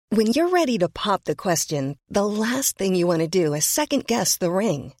When you're ready to pop the question, the last thing you want to do is second-guess the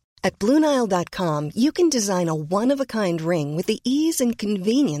ring. At BlueNile.com, you can design a one-of-a-kind ring with the ease and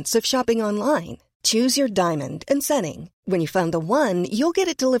convenience of shopping online. Choose your diamond and setting. When you find the one, you'll get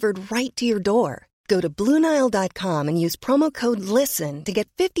it delivered right to your door. Go to BlueNile.com and use promo code LISTEN to get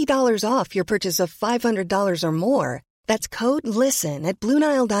 $50 off your purchase of $500 or more. That's code LISTEN at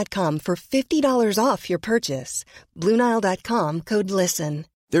BlueNile.com for $50 off your purchase. BlueNile.com, code LISTEN.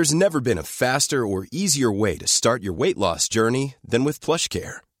 There's never been a faster or easier way to start your weight loss journey than with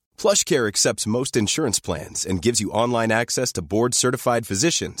PlushCare. PlushCare accepts most insurance plans and gives you online access to board-certified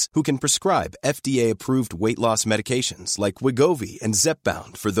physicians who can prescribe FDA-approved weight loss medications like Wegovy and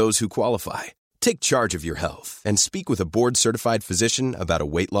Zepbound for those who qualify. Take charge of your health and speak with a board-certified physician about a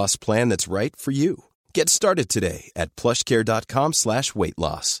weight loss plan that's right for you. Get started today at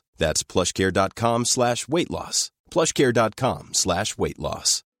plushcare.com/weightloss. That's plushcare.com/weightloss.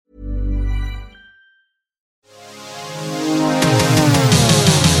 plushcare.com/weightloss.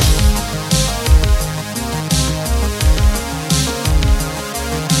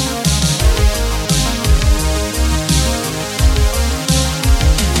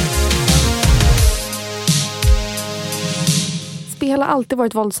 Spel har alltid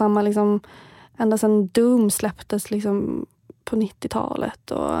varit våldsamma liksom, ända sedan Doom släpptes liksom, på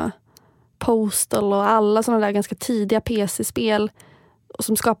 90-talet och Postal och alla sådana där ganska tidiga PC-spel och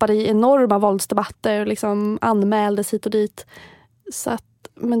som skapade enorma våldsdebatter och liksom anmäldes hit och dit. Så att,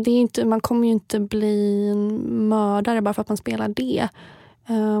 men det är inte, man kommer ju inte bli en mördare bara för att man spelar det.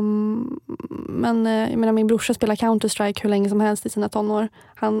 Men jag menar, min brorsa spelar Counter-Strike hur länge som helst i sina tonår.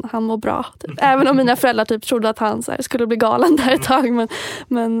 Han mår bra. Typ. Även om mina föräldrar typ trodde att han så här, skulle bli galen där ett tag.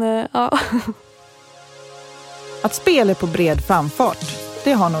 Men ja. Att spel är på bred framfart,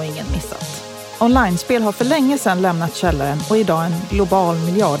 det har nog ingen missat. Online-spel har för länge sedan lämnat källaren och idag en global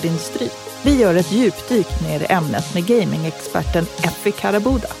miljardindustri. Vi gör ett djupdyk ner i ämnet med gaming-experten Effie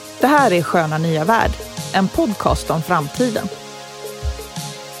Karabuda. Det här är Sköna nya värld, en podcast om framtiden.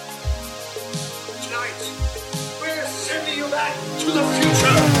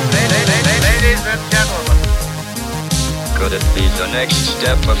 Ladies and gentlemen, could it be the next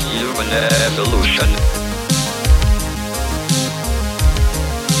step of human evolution?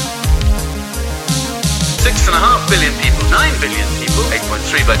 6.5 billion people, 9 billion people,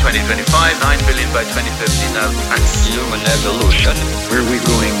 8.3 by 2025, 9 billion by 2050. Now, that's Human evolution. where we're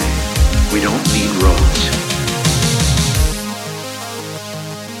going. We don't need roads.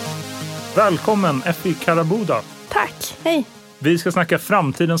 Välkommen Effie Karabuda. Tack, hej. Vi ska snacka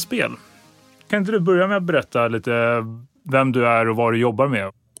framtidens spel. Kan inte du börja med att berätta lite vem du är och vad du jobbar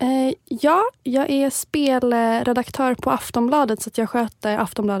med? Ja, jag är spelredaktör på Aftonbladet så att jag sköter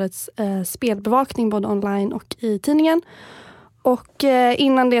Aftonbladets spelbevakning både online och i tidningen. Och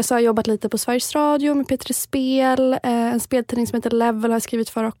innan det så har jag jobbat lite på Sveriges Radio med P3 Spel, en speltidning som heter Level har jag skrivit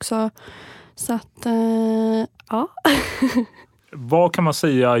för också. Så att, ja. Vad kan man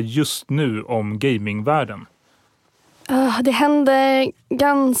säga just nu om gamingvärlden? Det händer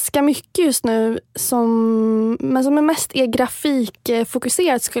ganska mycket just nu men som är mest är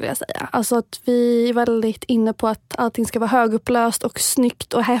grafikfokuserat skulle jag säga. Alltså att vi är väldigt inne på att allting ska vara högupplöst och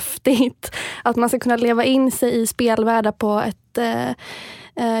snyggt och häftigt. Att man ska kunna leva in sig i spelvärldar på ett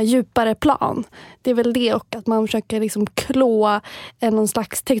djupare plan. Det är väl det, och att man försöker liksom klå någon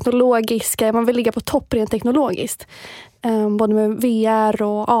slags teknologiska, man vill ligga på topp rent teknologiskt. Både med VR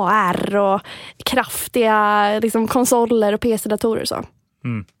och AR och kraftiga liksom, konsoler och PC-datorer och så.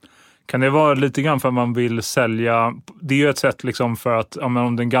 Mm. Kan det vara lite grann för att man vill sälja? Det är ju ett sätt liksom för att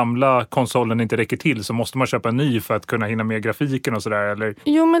om den gamla konsolen inte räcker till så måste man köpa en ny för att kunna hinna med grafiken och sådär, eller?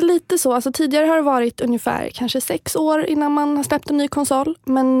 Jo, men lite så. Alltså, tidigare har det varit ungefär kanske 6 år innan man har släppt en ny konsol.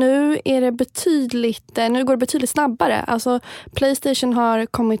 Men nu är det nu går det betydligt snabbare. Alltså, PlayStation har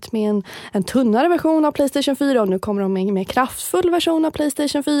kommit med en tunnare version av PlayStation 4 och nu kommer de med en mer kraftfull version av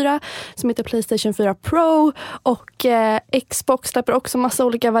PlayStation 4 som heter PlayStation 4 Pro, och Xbox släpper också massa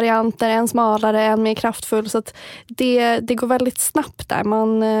olika varianter. En smalare, en mer kraftfull. Så att det går väldigt snabbt där.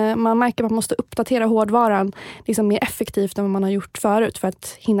 Man märker att man måste uppdatera hårdvaran liksom mer effektivt än vad man har gjort förut för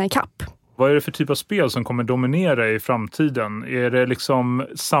att hinna ikapp. Vad är det för typ av spel som kommer dominera i framtiden? Är det liksom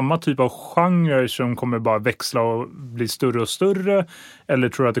samma typ av genrer som kommer bara växla och bli större och större? Eller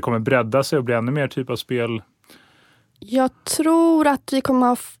tror du att det kommer bredda sig och bli ännu mer typ av spel? Jag tror att vi kommer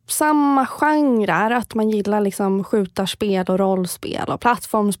ha samma genrer, att man gillar liksom skjutarspel och rollspel och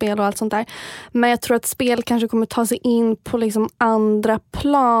plattformspel och allt sånt där. Men jag tror att spel kanske kommer ta sig in på liksom andra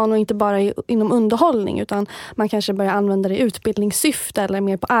plan och inte bara inom underhållning, utan man kanske börjar använda det i utbildningssyfte eller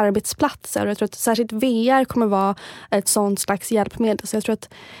mer på arbetsplatser. Och jag tror att särskilt VR kommer vara ett sånt slags hjälpmedel. Så jag tror att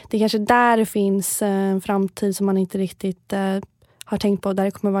det kanske där det finns en framtid som man inte riktigt har tänkt på, där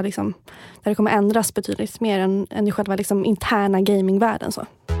det kommer vara liksom, där det kommer ändras betydligt mer än i själva liksom interna gamingvärlden. Så.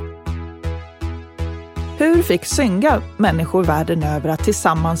 Hur fick Zynga människor världen över att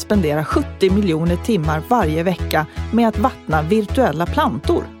tillsammans spendera 70 miljoner timmar varje vecka med att vattna virtuella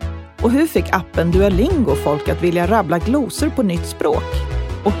plantor? Och hur fick appen Duolingo folk att vilja rabbla glosor på nytt språk?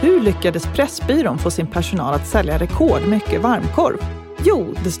 Och hur lyckades Pressbyrån få sin personal att sälja rekordmycket varmkorv?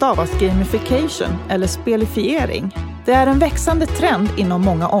 Jo, det stavas gamification eller spelifiering. Det är en växande trend inom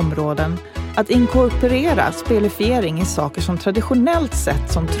många områden att inkorporera spelifiering i saker som traditionellt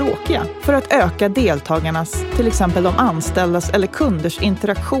sett som tråkiga för att öka deltagarnas, till exempel de anställdas eller kunders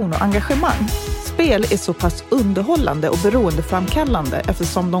interaktion och engagemang. Spel är så pass underhållande och beroendeframkallande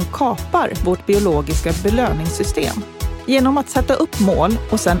eftersom de kapar vårt biologiska belöningssystem. Genom att sätta upp mål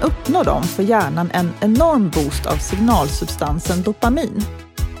och sedan uppnå dem får hjärnan en enorm boost av signalsubstansen dopamin.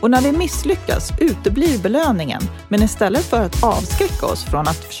 Och när vi misslyckas uteblir belöningen, men istället för att avskräcka oss från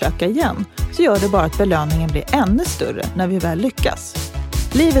att försöka igen så gör det bara att belöningen blir ännu större när vi väl lyckas.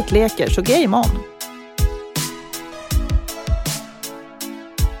 Livet leker, så game on!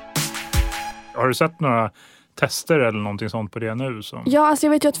 Har du sett några tester eller någonting sånt på det nu? Så? Ja, alltså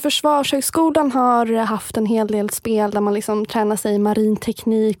jag vet ju att Försvarshögskolan har haft en hel del spel där man liksom tränar sig i marin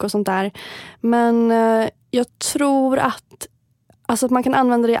teknik och sånt där. Men jag tror att man kan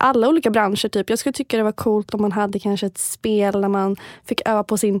använda det i alla olika branscher. Typ. Jag skulle tycka det var coolt om man hade kanske ett spel där man fick öva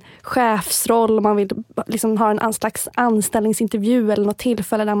på sin chefsroll. Om man vill liksom ha en slags anställningsintervju eller något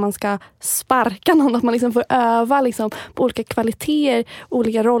tillfälle där man ska sparka någon. Att man liksom får öva liksom på olika kvaliteter,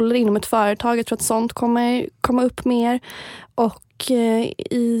 olika roller inom ett företag. Jag tror att sånt kommer komma upp mer. Och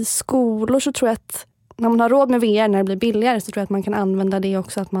i skolor så tror jag att när man har råd med VR, när det blir billigare, så tror jag att man kan använda det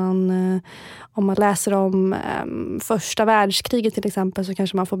också. Att man, om man läser om första världskriget till exempel, så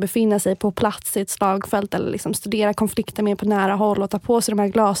kanske man får befinna sig på plats i ett slagfält eller liksom studera konflikter mer på nära håll och ta på sig de här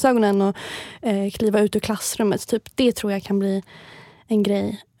glasögonen och kliva ut ur klassrummet. Typ, det tror jag kan bli en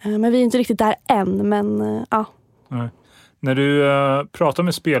grej. Men vi är inte riktigt där än, men ja. Nej. När du pratar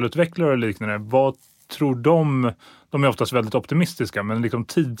med spelutvecklare och liknande, vad tror de är oftast väldigt optimistiska, men liksom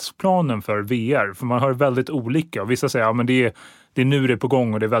tidsplanen för VR, för man hör väldigt olika. Och vissa säger att det är nu det är på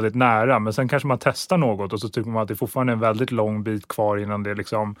gång och det är väldigt nära, men sen kanske man testar något och så tycker man att det är fortfarande en väldigt lång bit kvar innan det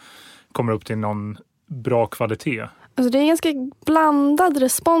liksom kommer upp till någon bra kvalitet. Alltså det är en ganska blandad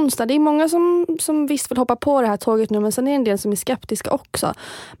respons där. Det är många som visst vill hoppa på det här tåget nu, men sen är det en del som är skeptiska också.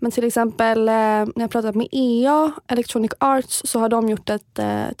 Men till exempel när jag pratat med EA, Electronic Arts, så har de gjort ett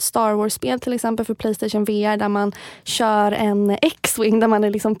Star Wars-spel till exempel för PlayStation VR där man kör en X-Wing där man är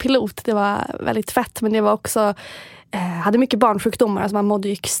liksom pilot. Det var väldigt fett, men det var också hade mycket barnsjukdomar. Alltså man mådde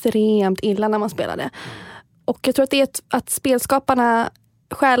ju extremt illa när man spelade. Och jag tror att det är att spelskaparna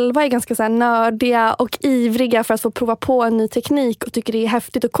själva är ganska så här nördiga och ivriga för att få prova på en ny teknik och tycker det är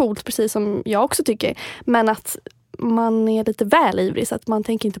häftigt och coolt, precis som jag också tycker. Men att man är lite väl ivrig, så att man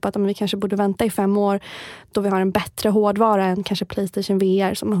tänker inte på att vi kanske borde vänta i 5 år då vi har en bättre hårdvara än kanske PlayStation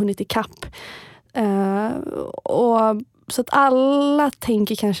VR som har hunnit i kapp. Och så att alla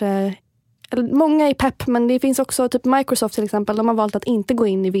tänker kanske, många är pepp, men det finns också typ Microsoft till exempel, de har valt att inte gå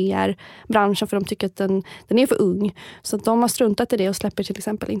in i VR-branschen för de tycker att den är för ung. Så att de har struntat i det och släpper till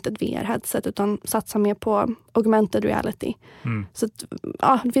exempel inte ett VR-headset utan satsar mer på augmented reality. Så att,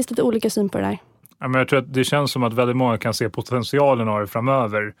 ja, det finns lite olika syn på det där. Ja, men jag tror att det känns som att väldigt många kan se potentialen av det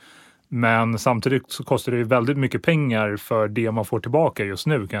framöver. Men samtidigt så kostar det ju väldigt mycket pengar för det man får tillbaka just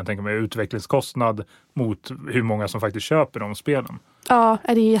nu, kan jag tänka mig. Utvecklingskostnad mot hur många som faktiskt köper de spelen. Ja,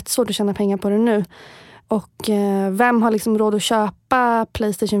 det är jättesvårt att tjäna pengar på det nu. Och vem har liksom råd att köpa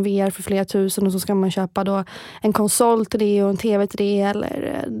PlayStation VR för flera tusen och så ska man köpa då en konsol till det och en tv till det,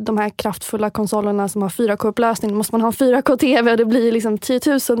 eller de här kraftfulla konsolerna som har 4K-upplösning. Då måste man ha en 4K-tv och det blir liksom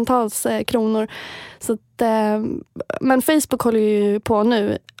 10,000-tals kronor. Så att, men Facebook håller ju på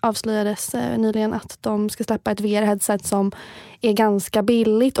nu, avslöjades nyligen att de ska släppa ett VR-headset som är ganska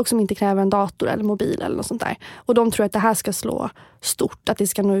billigt och som inte kräver en dator eller mobil eller något sånt där. Och de tror att det här ska slå stort, att det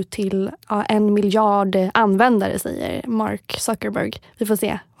ska nå ut till 1 miljard användare, säger Mark Zuckerberg. Vi får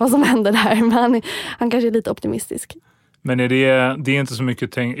se vad som händer där, men han kanske är lite optimistisk. Men är det är inte så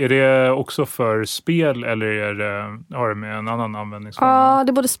mycket är det också för spel eller har det med en annan användningsform? Ja,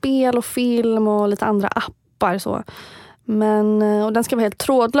 det är både spel och film och lite andra appar appar så. Men, och den ska vara helt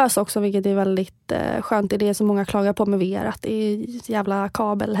trådlös också, vilket är väldigt skönt. Det är det som många klagar på med VR, att det är ett jävla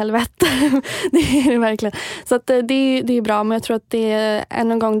kabelhelvete. Det är det verkligen. Så att det är bra, men jag tror att det är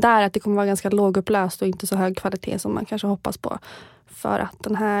ännu en gång där att det kommer vara ganska lågupplöst och inte så hög kvalitet som man kanske hoppas på. För att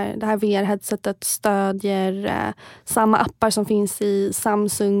det här VR-headsetet stödjer samma appar som finns i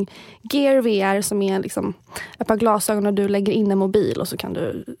Samsung Gear VR, som är liksom ett par glasögon och du lägger in en mobil och så kan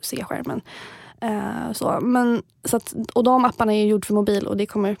du se skärmen. Och de apparna är gjord för mobil och det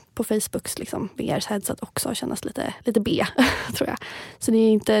kommer på Facebooks liksom, VR-headset också kännas lite B, tror jag. Så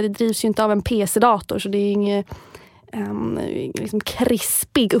det drivs ju inte av en PC-dator, så det är ingen liksom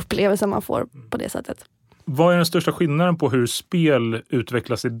krispig upplevelse man får på det sättet. Vad är den största skillnaden på hur spel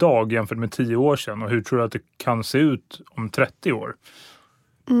utvecklas idag jämfört med 10 år sedan? Och hur tror du att det kan se ut om 30 år?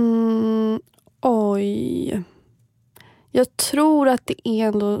 Jag tror att det är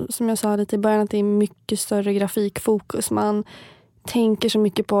ändå, som jag sa lite i början, att det är mycket större grafikfokus. Man tänker så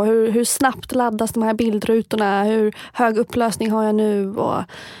mycket på hur snabbt laddas de här bildrutorna, hur hög upplösning har jag nu, och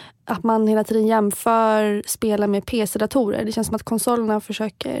att man hela tiden jämför spelen med PC-datorer. Det känns som att konsolerna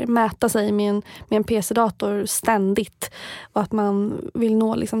försöker mäta sig med en PC-dator ständigt, och att man vill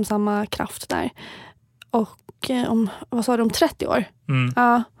nå liksom samma kraft där. Och vad sa du, om 30 år?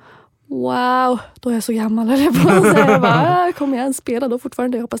 Ja. Wow, då är jag så gammal, eller på att säga. Jag bara, kommer jag ens spela då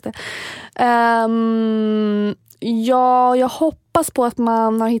fortfarande? Jag hoppas det. Jag hoppas på att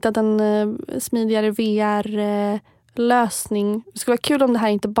man har hittat en smidigare VR-lösning. Det skulle vara kul om det här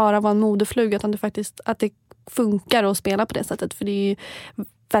inte bara var en modefluga, utan att det funkar att spela på det sättet. För det är ju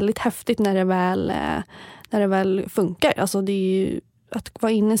väldigt häftigt när det väl funkar. Alltså det är ju, att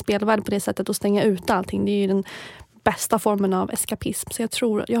vara inne i en spelvärld på det sättet och stänga ut allting, det är ju den bästa formen av eskapism. Så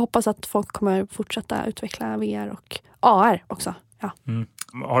jag hoppas att folk kommer fortsätta utveckla VR och AR också. Ja.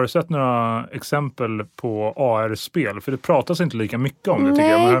 Har du sett några exempel på AR-spel? För det pratas inte lika mycket om det, tycker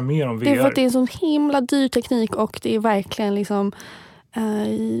jag. Man hör mer om VR. Det är för att det är en sån himla dyr teknik, och det är verkligen liksom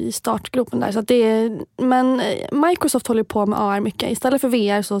i startgropen där. Så att men Microsoft håller på med AR mycket. Istället för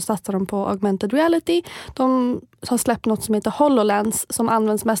VR så satsar de på augmented reality. De har släppt något som heter HoloLens, som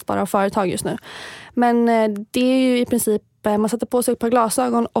används mest bara av företag just nu. Men det är ju i princip, man sätter på sig ett par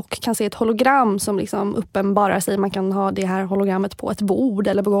glasögon och kan se ett hologram som liksom uppenbarar sig. Man kan ha det här hologrammet på ett bord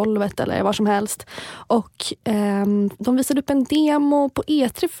eller på golvet eller var som helst. Och de visade upp en demo på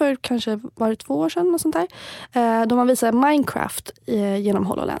E3 för kanske var det 2 år sedan och sånt där. De har visat Minecraft genom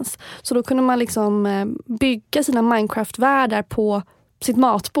HoloLens. Så då kunde man liksom bygga sina Minecraft-världar på sitt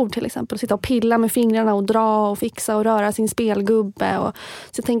matbord till exempel. Sitta och pilla med fingrarna och dra och fixa och röra sin spelgubbe.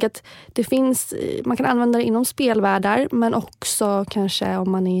 Så jag tänker att man kan använda det inom spelvärldar, men också kanske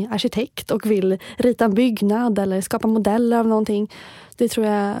om man är arkitekt och vill rita en byggnad eller skapa modeller av någonting. Det tror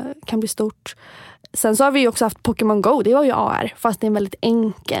jag kan bli stort. Sen så har vi ju också haft Pokémon Go. Det var ju AR, fast det är en väldigt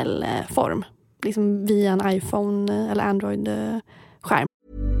enkel form. Liksom via en iPhone eller Android-skärm.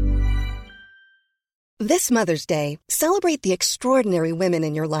 This Mother's Day, celebrate the extraordinary women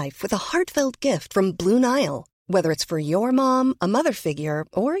in your life with a heartfelt gift from Blue Nile. Whether it's for your mom, a mother figure,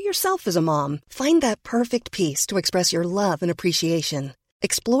 or yourself as a mom, find that perfect piece to express your love and appreciation.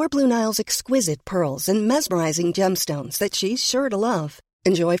 Explore Blue Nile's exquisite pearls and mesmerizing gemstones that she's sure to love.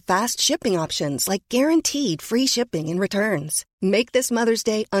 Enjoy fast shipping options like guaranteed free shipping and returns. Make this Mother's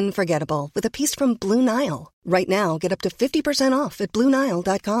Day unforgettable with a piece from Blue Nile. Right now, get up to 50% off at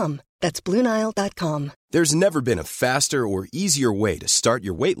BlueNile.com. That's BlueNile.com. There's never been a faster or easier way to start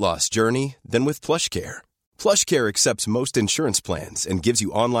your weight loss journey than with PlushCare. PlushCare accepts most insurance plans and gives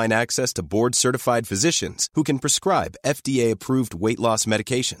you online access to board-certified physicians who can prescribe FDA-approved weight loss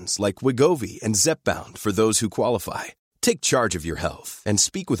medications like Wegovy and Zepbound for those who qualify. Take charge of your health and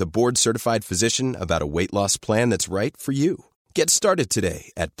speak with a board-certified physician about a weight loss plan that's right for you. Get started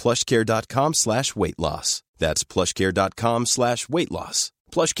today at plushcare.com/weightloss. That's plushcare.com/weightloss.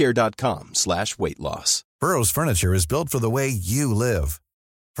 plushcare.com/weightloss. Burrow's furniture is built for the way you live.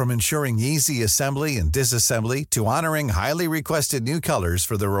 From ensuring easy assembly and disassembly to honoring highly requested new colors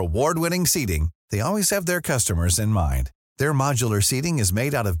for their award-winning seating, they always have their customers in mind. Their modular seating is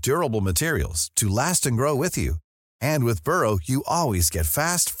made out of durable materials to last and grow with you. And with Burrow, you always get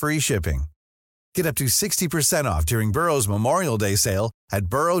fast, free shipping. Get up to 60% off during Burrow's Memorial Day sale at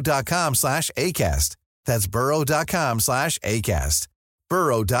burrow.com/ACAST. That's burrow.com/ACAST.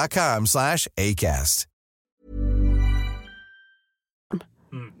 burrow.com/ACAST.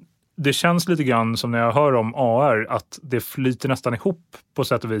 det känns lite grann som när jag hör om AR att det flyter nästan ihop på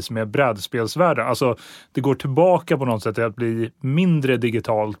sätt och vis med brädspelsvärlden. Alltså det går tillbaka på något sätt till att bli mindre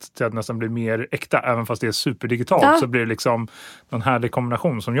digitalt till att nästan bli mer äkta. Även fast det är superdigitalt så blir det liksom en härlig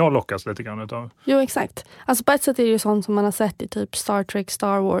kombination som jag lockas lite grann utav. Jo, exakt. Alltså på ett sätt är det ju sånt som man har sett i typ Star Trek,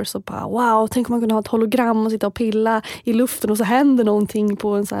 Star Wars och bara wow, tänk om man kunde ha ett hologram och sitta och pilla i luften och så händer någonting på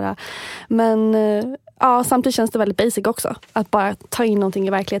en så här. Men samtidigt känns det väldigt basic också. Att bara ta in någonting i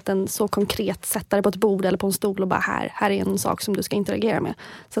verkligheten så konkret, sätta det på ett bord eller på en stol och bara här är en sak som du ska interagera med.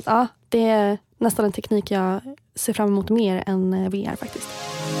 Så att det är nästan en teknik jag ser fram emot mer än VR faktiskt.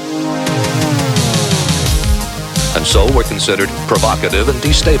 And so were considered provocative and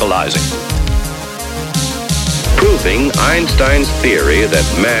destabilizing. Proving Einstein's theory that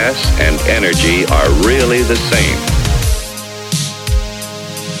mass and energy are really the same.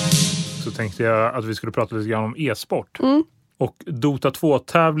 Så tänkte jag att vi skulle prata lite grann om e-sport. Och Dota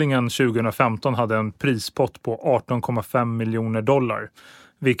 2-tävlingen 2015 hade en prispott på $18,5 miljoner.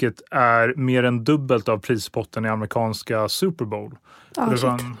 Vilket är mer än dubbelt av prispotten i amerikanska Super Bowl.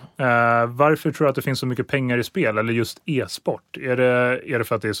 Varför tror du att det finns så mycket pengar i spel? Eller just e-sport? Är det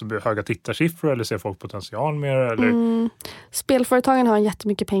för att det är så höga tittarsiffror? Eller ser folk potential med det? Eller? Spelföretagen har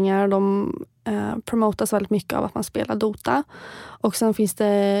jättemycket pengar. De promotas väldigt mycket av att man spelar Dota. Och sen finns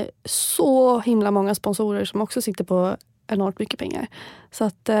det så himla många sponsorer som också sitter på enormt mycket pengar. Så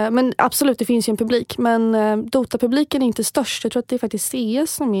att, men absolut, det finns ju en publik. Men Dota-publiken är inte störst. Jag tror att det är faktiskt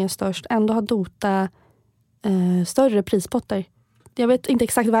CS som är störst. Ändå har Dota större prispotter. Jag vet inte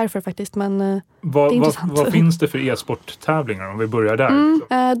exakt varför faktiskt, men det är intressant. Vad finns det för e-sporttävlingar om vi börjar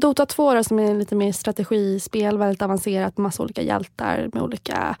där? Dota 2 då, som är lite mer strategispel, väldigt avancerat, massa olika hjältar med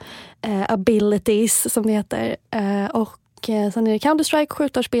olika abilities som det heter. Och sen är det Counter-Strike,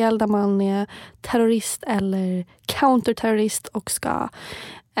 skjutarspel där man är terrorist eller counterterrorist och ska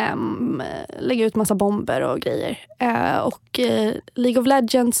lägga ut massa bomber och grejer. Och League of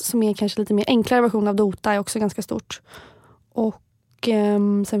Legends som är kanske lite mer enklare version av Dota är också ganska stort. Och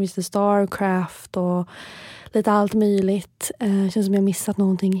sen finns det Starcraft och lite allt möjligt. Känns som jag missat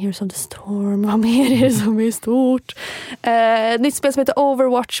någonting. Heroes of the Storm. Vad mer är det som är stort? Nytt spel som heter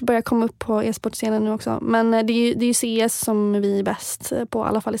Overwatch börjar komma upp på e-sportscenen nu också. Men det är ju CS som vi är bäst på, i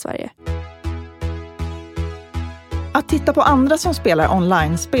alla fall i Sverige. Att titta på andra som spelar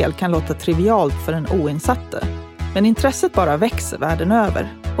online-spel kan låta trivialt för en oinsatte. Men intresset bara växer världen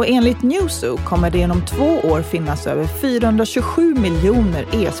över. Och enligt Newzoo kommer det inom 2 år finnas över 427 miljoner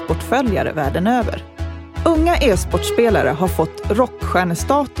e-sportföljare världen över. Unga e-sportspelare har fått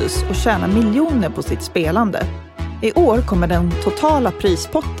rockstjärnestatus och tjänar miljoner på sitt spelande. I år kommer den totala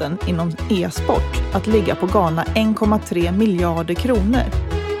prispotten inom e-sport att ligga på galna 1,3 miljarder kronor.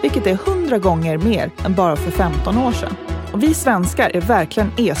 Vilket är 100 gånger mer än bara för 15 år sedan. Och vi svenskar är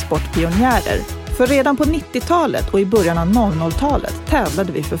verkligen e-sportpionjärer. För redan på 90-talet och i början av 00-talet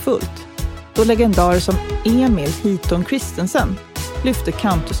tävlade vi för fullt. Då legendarer som Emil Hiton Christensen lyfte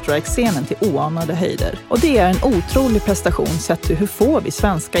Counter-Strike-scenen till oanade höjder. Och det är en otrolig prestation sett till hur få vi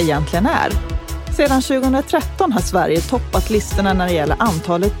svenskar egentligen är. Sedan 2013 har Sverige toppat listorna när det gäller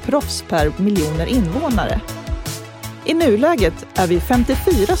antalet proffs per miljoner invånare. I nuläget är vi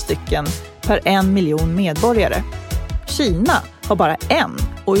 54 stycken per 1 miljon medborgare. Kina har bara 1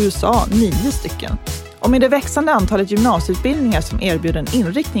 och USA 9 stycken. Och med det växande antalet gymnasieutbildningar som erbjuder en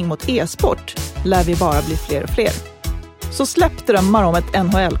inriktning mot e-sport lär vi bara bli fler och fler. Så släpp drömmar om ett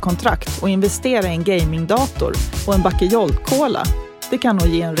NHL-kontrakt och investera i en gamingdator och en backe Jolt-cola. Det kan nog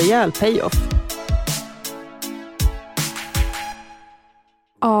ge en rejäl payoff.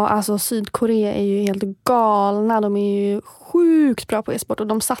 Ja, alltså Sydkorea är ju helt galna. De är ju sjukt bra på e-sport och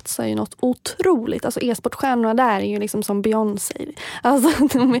de satsar ju något otroligt. Alltså e-sportstjärnorna där är ju liksom som Beyoncé. Alltså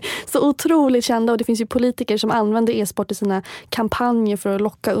de är så otroligt kända och det finns ju politiker som använder e-sport i sina kampanjer för att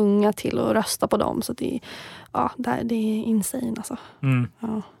locka unga till att rösta på dem. Så det är insane alltså.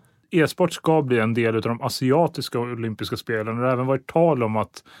 Ja. E-sport ska bli en del av de asiatiska olympiska spelen. Det har även varit tal om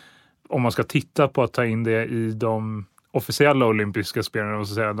att om man ska titta på att ta in det i de officiella olympiska spelen, och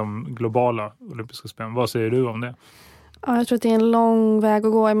så säga de globala olympiska spelen. Vad säger du om det? Ja, jag tror att det är en lång väg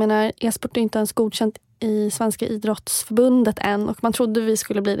att gå. Jag menar, e-sport är inte ens godkänt i Svenska idrottsförbundet än och man trodde vi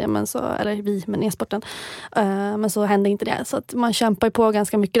skulle bli det, men e-sporten. Men så hände inte det. Så att man kämpar ju på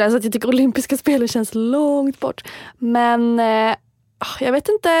ganska mycket där. Så att jag tycker olympiska spelen känns långt bort. Men jag vet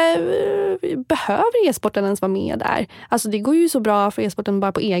inte, behöver e-sporten ens vara med där? Alltså det går ju så bra för e-sporten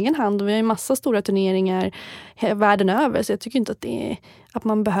bara på egen hand och vi har ju massa stora turneringar världen över, så jag tycker inte att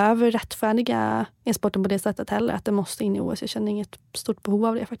man behöver rättfärdiga e-sporten på det sättet heller, att det måste in i OS. Jag känner inget stort behov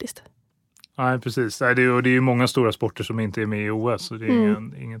av det faktiskt. Nej, precis. Det är ju många stora sporter som inte är med i OS, så det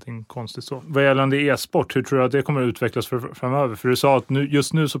är ingenting konstigt så. Vad gällande e-sport, hur tror du att det kommer att utvecklas framöver? För du sa att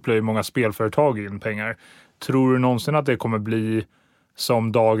just nu så plöjer många spelföretag in pengar. Tror du någonsin att det kommer bli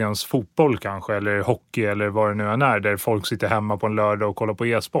som dagens fotboll kanske, eller hockey eller vad det nu än är, där folk sitter hemma på en lördag och kollar på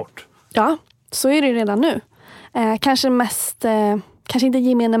e-sport? Ja, så är det redan nu. Kanske mest, kanske inte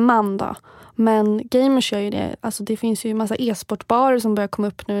gemene man då. Men gamers gör ju det. Alltså det finns ju en massa e-sportbarer som börjar komma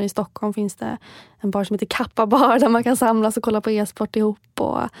upp nu. I Stockholm finns det en bar som heter Kappa Bar där man kan samlas och kolla på e-sport ihop.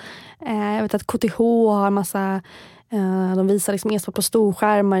 Och, jag vet att KTH har massa, de visar liksom e-sport på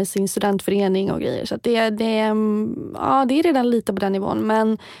storskärmar i sin studentförening och grejer. Så att det är redan lite på den nivån.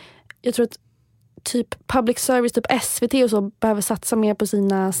 Men jag tror att typ public service, typ SVT och så behöver satsa mer på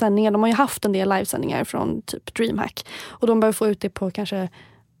sina sändningar. De har ju haft en del livesändningar från typ DreamHack. Och de behöver få ut det på kanske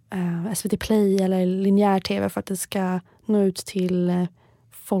SVT Play eller linjär tv för att det ska nå ut till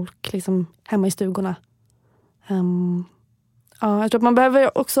folk liksom hemma i stugorna. Jag tror att man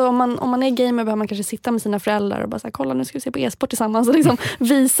behöver också, om man är gamer behöver man kanske sitta med sina föräldrar och bara säga, kolla nu ska vi se på e-sport tillsammans och liksom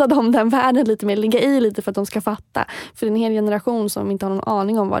visa dem den världen lite mer, ligga i lite för att de ska fatta. För det är en hel generation som inte har någon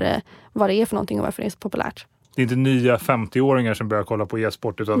aning om vad det är för någonting och varför det är så populärt. Det är inte nya 50-åringar som börjar kolla på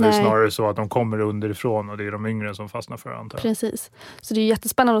e-sport, utan det är snarare så att de kommer underifrån och det är de yngre som fastnar för, antar jag. Precis. Så det är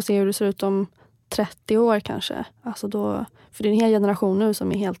jättespännande att se hur det ser ut om 30 år kanske. Alltså då, för det är en hel generation nu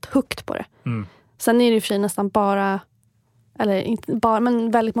som är helt hooked på det. Sen är det i och för sig nästan bara, eller inte bara,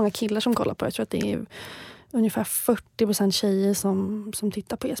 men väldigt många killar som kollar på det. Jag tror att det är ungefär 40% tjejer som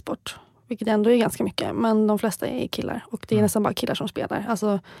tittar på e-sport. Vilket ändå är ganska mycket. Men de flesta är killar. Och det är nästan bara killar som spelar.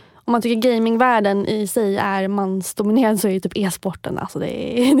 Alltså, om man tycker gamingvärlden i sig är mansdominerad så är ju typ e-sporten. Alltså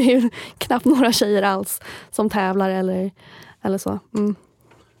det är ju knappt några tjejer alls som tävlar eller så.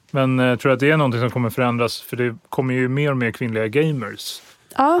 Men tror du att det är någonting som kommer förändras? För det kommer ju mer och mer kvinnliga gamers.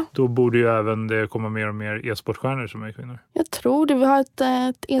 Ja. Då borde ju även det komma mer och mer e-sportstjärnor som är kvinnor. Jag tror det. Vi har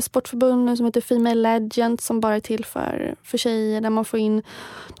ett e-sportförbund som heter Female Legend som bara är till för tjejer. Där man får in,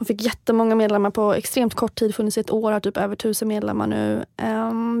 de fick jättemånga medlemmar på extremt kort tid. Funnits ett år, har typ över 1000 medlemmar nu.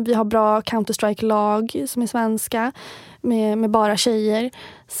 Vi har bra Counter-Strike-lag som är svenska med bara tjejer.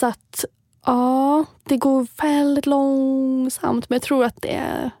 Så att ja, det går väldigt långsamt. Men jag tror att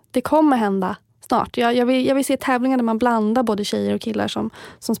det kommer hända snart. Jag vill se tävlingar där man blandar både tjejer och killar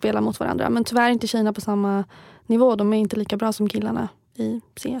som spelar mot varandra. Men tyvärr är inte tjejerna på samma nivå. De är inte lika bra som killarna i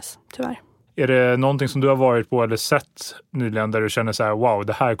CS, tyvärr. Är det någonting som du har varit på eller sett nyligen där du känner så här, wow,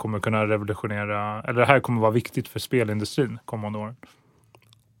 det här kommer kunna revolutionera, eller det här kommer vara viktigt för spelindustrin kommande åren?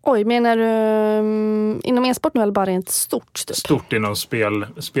 Oj, menar du inom e-sport nu eller bara rent stort? Typ? Stort inom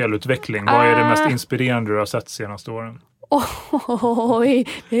spelutveckling. Vad är det mest inspirerande du har sett de senaste åren? Oj,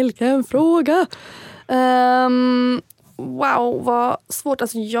 vilken fråga. Wow, vad svårt.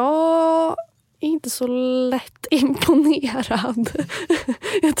 Alltså jag är inte så lätt imponerad.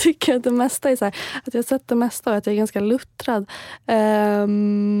 Jag tycker att det mesta är så här, att jag har sett det mesta och att jag är ganska luttrad.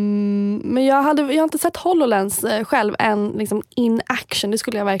 Men jag har inte sett HoloLens själv än liksom in action. Det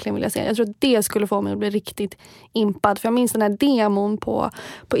skulle jag verkligen vilja se. Jag tror att det skulle få mig att bli riktigt impad. För jag minns den här demon på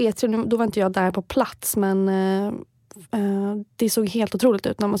E3. Då var inte jag där på plats, men det såg helt otroligt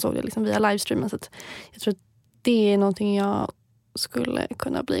ut när man såg det liksom via livestreamen. Så att jag tror att det är någonting jag skulle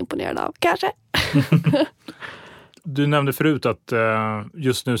kunna bli imponerad av, kanske. Du nämnde förut att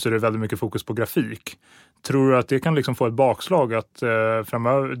just nu så är det väldigt mycket fokus på grafik. Tror du att det kan liksom få ett bakslag att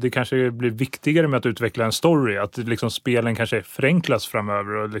framöver, det kanske blir viktigare med att utveckla en story, att liksom spelen kanske förenklas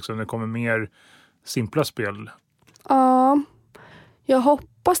framöver och liksom det kommer mer simpla spel? Ja, jag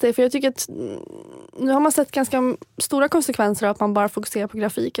hoppas det, för jag tycker att nu har man sett ganska stora konsekvenser av att man bara fokuserar på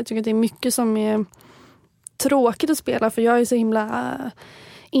grafik. Jag tycker att det är mycket som är tråkigt att spela, för jag är så himla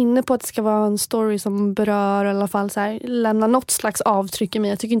inne på att det ska vara en story som berör, i alla fall så här, lämna något slags avtryck i mig.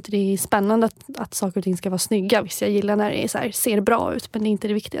 Jag tycker inte det är spännande att saker och ting ska vara snygga. Visst, jag gillar när det är så här, ser bra ut, men det är inte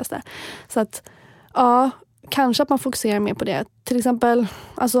det viktigaste. Så att, ja, kanske att man fokuserar mer på det. Till exempel,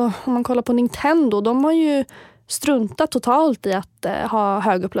 alltså, om man kollar på Nintendo, de har ju struntat totalt i att ha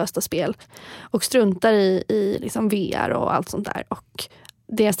högupplösta spel. Och struntar i liksom VR och allt sånt där. Och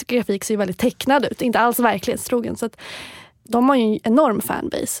deras grafik ser ju väldigt tecknad ut, inte alls verklighetstrogen. Så att de har ju en enorm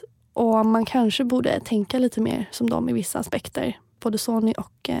fanbase. Och man kanske borde tänka lite mer som de i vissa aspekter. Både Sony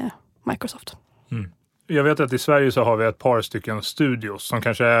och Microsoft. Mm. Jag vet att i Sverige så har vi ett par stycken studios som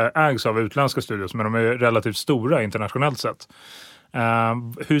kanske ägs av utländska studios, men de är relativt stora internationellt sett.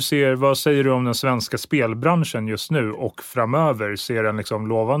 Vad säger du om den svenska spelbranschen just nu och framöver? Ser den liksom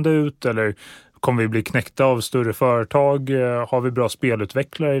lovande ut, eller kommer vi bli knäckta av större företag? Har vi bra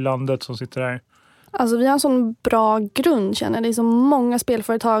spelutvecklare i landet som sitter här? Alltså vi har en sån bra grund, känner jag. Det är så många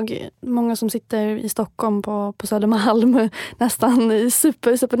spelföretag, många som sitter i Stockholm på Södermalm, nästan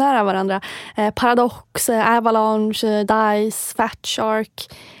supernära varandra. Paradox, Avalanche, DICE, Fat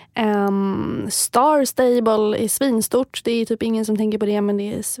Shark, Star Stable är svinstort. Det är typ ingen som tänker på det, men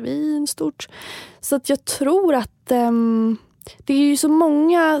det är svinstort. Så att jag tror att det är ju så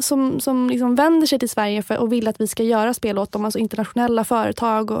många som liksom vänder sig till Sverige och vill att vi ska göra spel åt dem, alltså internationella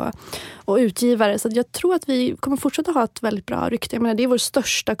företag och utgivare. Så att jag tror att vi kommer fortsätta ha ett väldigt bra rykte. Jag menar, det är vår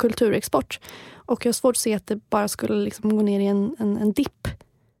största kulturexport. Och jag har svårt att se att det bara skulle liksom gå ner i en dipp.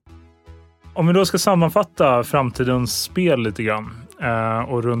 Om vi då ska sammanfatta framtidens spel lite grann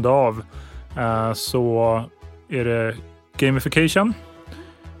och runda av, så är det gamification,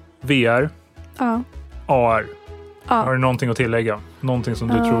 VR, AR. Har du någonting att tillägga? Någonting som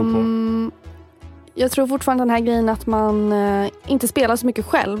du tror på? Jag tror fortfarande den här grejen att man inte spelar så mycket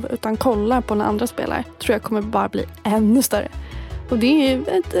själv utan kollar på när andra spelar. Tror jag kommer bara bli ännu större. Och det är ju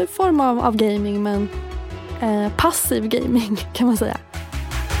en form av gaming, men passiv gaming kan man säga.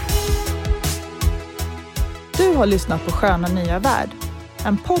 Du har lyssnat på Sköna nya värld,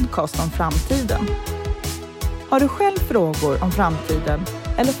 en podcast om framtiden. Har du själv frågor om framtiden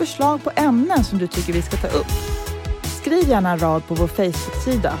eller förslag på ämnen som du tycker vi ska ta upp? Skriv gärna en rad på vår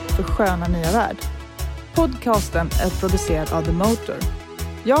Facebook-sida för Sköna nya värld. Podcasten är producerad av The Motor.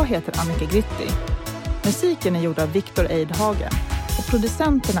 Jag heter Annika Gritti. Musiken är gjord av Viktor Eidhagen och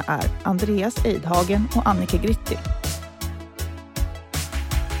producenterna är Andreas Eidhagen och Annika Gritti.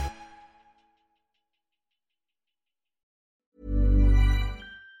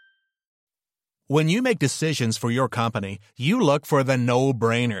 When you make decisions for your company, you look for the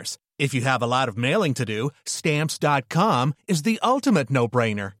no-brainers. If you have a lot of mailing to do, Stamps.com is the ultimate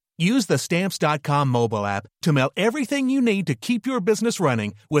no-brainer. Use the Stamps.com mobile app to mail everything you need to keep your business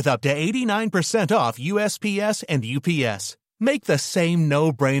running with up to 89% off USPS and UPS. Make the same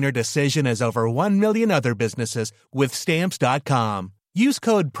no-brainer decision as over 1 million other businesses with Stamps.com. Use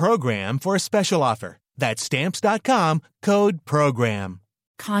code PROGRAM for a special offer. That's Stamps.com, code PROGRAM.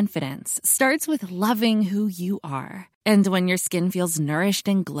 Confidence starts with loving who you are. And when your skin feels nourished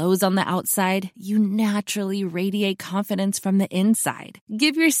and glows on the outside, you naturally radiate confidence from the inside.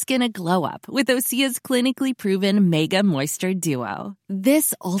 Give your skin a glow up with Osea's clinically proven Mega Moisture Duo.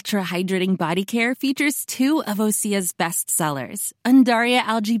 This ultra-hydrating body care features 2 of Osea's best sellers, Undaria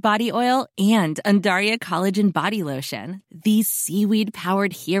Algae Body Oil and Undaria Collagen Body Lotion. These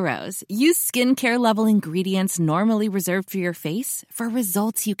seaweed-powered heroes use skincare-level ingredients normally reserved for your face for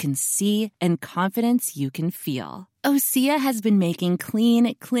results you can see and confidence you can feel. Osea has been making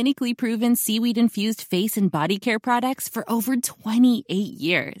clean, clinically proven seaweed-infused face and body care products for over 28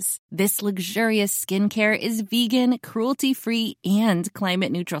 years. This luxurious skincare is vegan, cruelty-free, and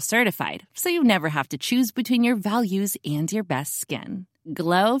climate-neutral certified, so you never have to choose between your values and your best skin.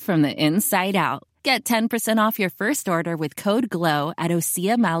 Glow from the inside out. Get 10% off your first order with code GLOW at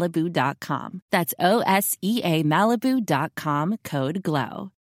OseaMalibu.com. That's OSEAMalibu.com, code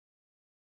GLOW.